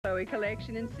Chloe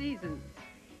collection in seasons.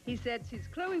 He sets his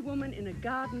Chloe woman in a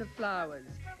garden of flowers,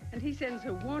 and he sends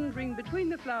her wandering between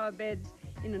the flower beds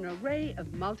in an array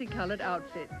of multicolored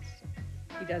outfits.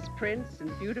 He does prints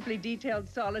and beautifully detailed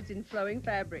solids in flowing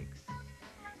fabrics.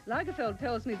 Lagerfeld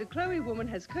tells me the Chloe woman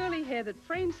has curly hair that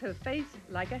frames her face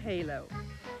like a halo.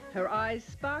 Her eyes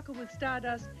sparkle with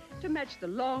stardust to match the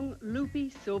long,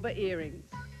 loopy silver earrings.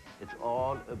 It's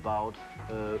all about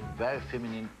very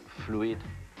feminine, fluid,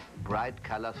 bright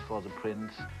colors for the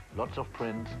prints, lots of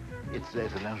prints.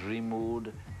 There's a lingerie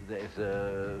mood, there's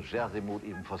a jersey mood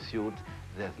even for suits,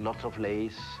 there's lots of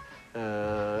lace,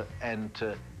 and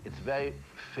it's very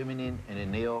feminine in a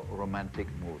neo-romantic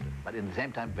mood, but at the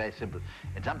same time very simple.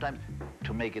 And sometimes,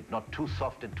 to make it not too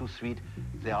soft and too sweet,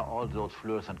 there are all those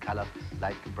fluorescent colors,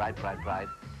 like bright, bright, bright.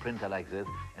 Prints are like this,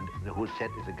 and the whole set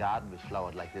is a garden with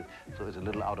flowers like this, so it's a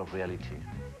little out of reality.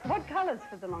 What colors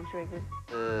for the lingerie?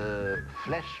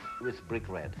 Flesh with brick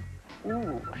red.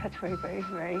 Ooh, that's very, very,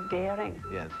 very daring.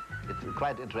 Yes, it's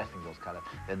quite interesting, those colors.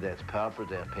 Then there's purple,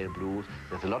 there's pale blues,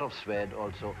 there's a lot of suede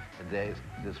also, and there is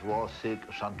this raw silk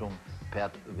shantung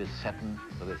paired with satin,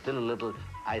 so there's still a little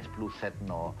ice blue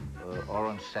satin or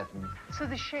orange satin. So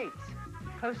the shapes,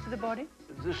 close to the body?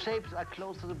 The shapes are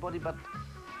close to the body, but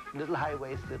little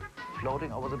high-waisted,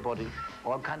 floating over the body,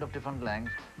 all kind of different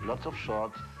lengths, lots of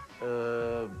shorts,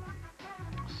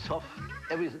 soft,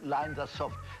 every lines are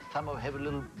soft. Some have a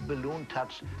little balloon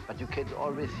touch, but you can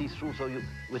always see through, so you,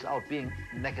 without being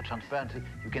naked transparently,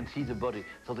 you can see the body.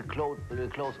 So the clothes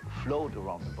float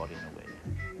around the body in a way.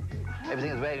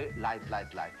 Everything is very light,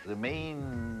 light, light. The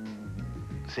main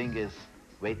thing is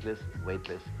weightless,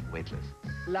 weightless, weightless.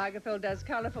 Lagerfeld does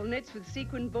colourful knits with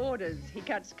sequin borders. He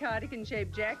cuts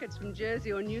cardigan-shaped jackets from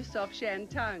jersey or new soft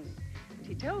shantung. And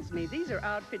he tells me these are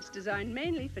outfits designed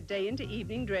mainly for day into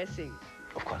evening dressing.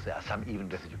 Of course, there are some evening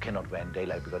dresses you cannot wear in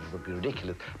daylight because it would be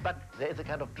ridiculous. But there is a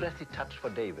kind of dressy touch for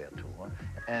day wear too. Huh?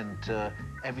 And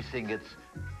everything is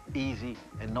easy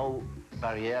and no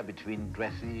barrier between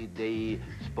dressy, day,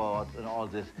 sports and all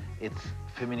this. It's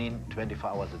feminine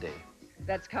 24 hours a day.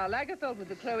 That's Karl Lagerfeld with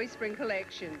the Chloe Spring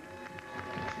Collection.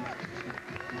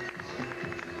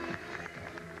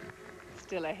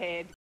 Still ahead.